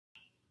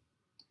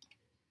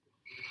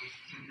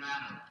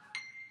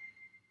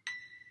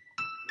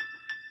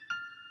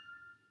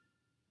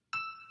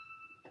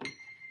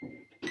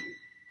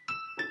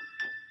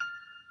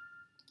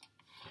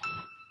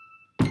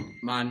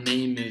My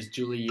name is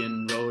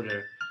Julian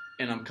Rotter,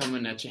 and I'm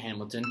coming at you,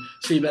 Hamilton.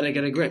 So you better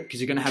get a grip, because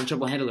you're going to have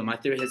trouble handling my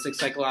theory hits 6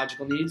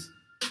 psychological needs,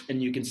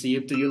 and you can see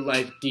it through your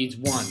life deeds.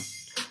 1.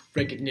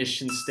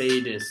 Recognition,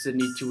 status, the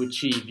need to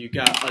achieve. You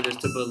got others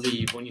to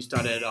believe. When you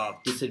started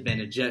off,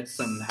 disadvantage, yet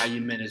somehow you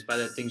managed. By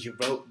the things you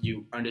wrote,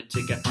 you earned a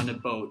ticket on a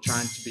boat,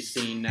 trying to be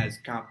seen as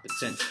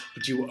competent.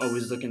 But you were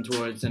always looking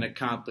towards an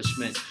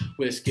accomplishment,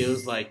 with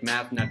skills like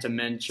math, not to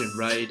mention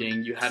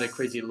writing. You had a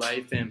crazy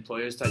life,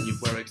 employers thought you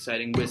were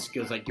exciting. With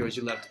skills like yours,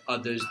 you left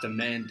others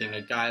demanding.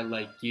 A guy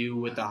like you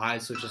with a high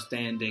social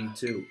standing,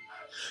 too.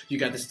 You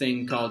got this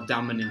thing called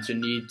dominance, your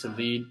need to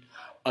lead.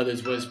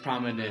 Others was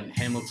prominent.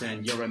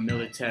 Hamilton, you're a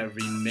military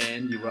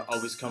man. You were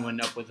always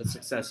coming up with a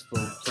successful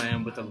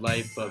plan, with a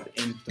life of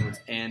influence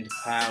and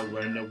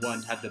power. No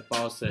one had the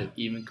balls to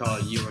even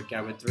call you a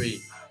coward.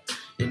 3.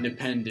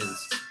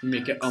 Independence. You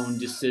make your own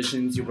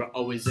decisions. You were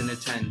always in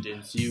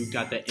attendance. You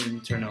got the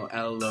internal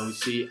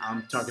LOC.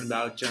 I'm talking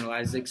about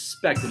generalized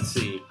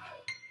expectancy.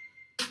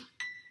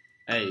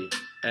 Hey.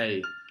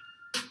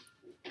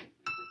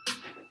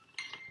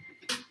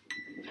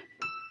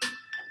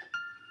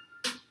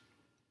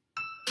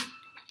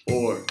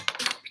 Or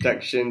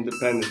protection,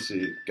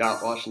 dependency.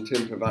 Got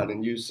Washington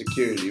providing you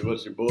security. He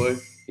was your boy.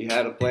 He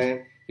had a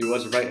plan. He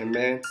was a right-hand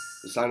man.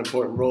 He signed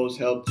important roles,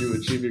 helped you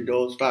achieve your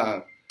goals.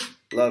 5.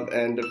 Love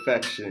and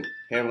affection.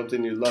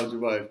 Hamilton, you loved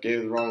your wife.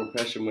 Gave the wrong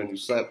impression when you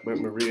slept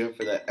with Maria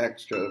for that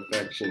extra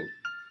affection.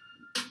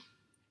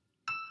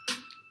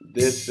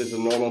 This is a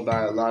normal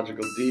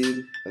biological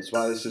deed. That's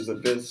why this is the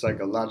 5th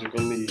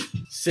psychological need.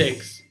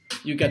 6.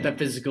 You got that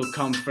physical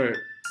comfort.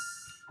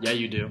 Yeah,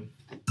 you do.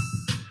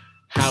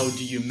 How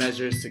do you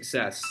measure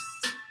success?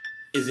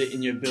 Is it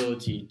in your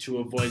ability to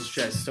avoid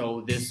stress?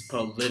 So this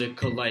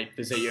political life,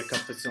 is it your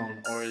comfort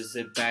zone? Or is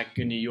it back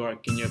in New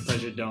York in your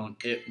pleasure dome?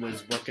 It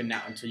was working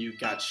out until you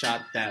got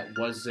shot. That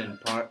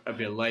wasn't part of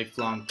your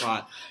lifelong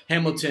plot.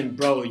 Hamilton,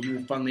 bro,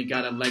 you finally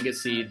got a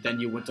legacy. Then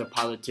you went to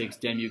politics.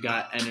 Damn, you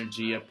got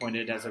energy.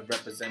 Appointed as a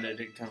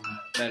representative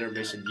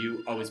confederation.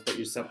 You always put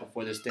yourself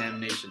before this damn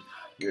nation.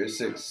 Your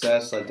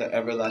success like the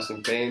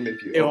everlasting fame.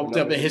 If you opened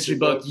up a history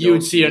book,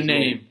 you'd see your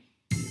name.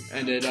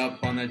 Ended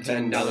up on a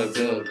 $10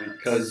 bill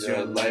because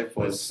your life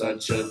was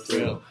such a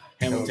thrill.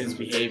 Hamilton's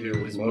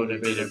behavior was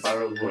motivated by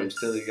rewards.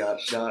 Till he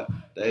got shot,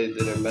 they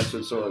didn't mess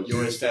with swords.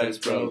 Your status,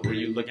 bro, were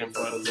you looking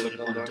for a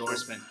political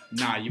endorsement?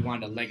 Nah, you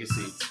want a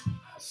legacy.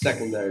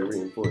 Secondary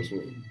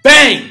reinforcement.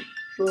 Bang!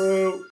 True.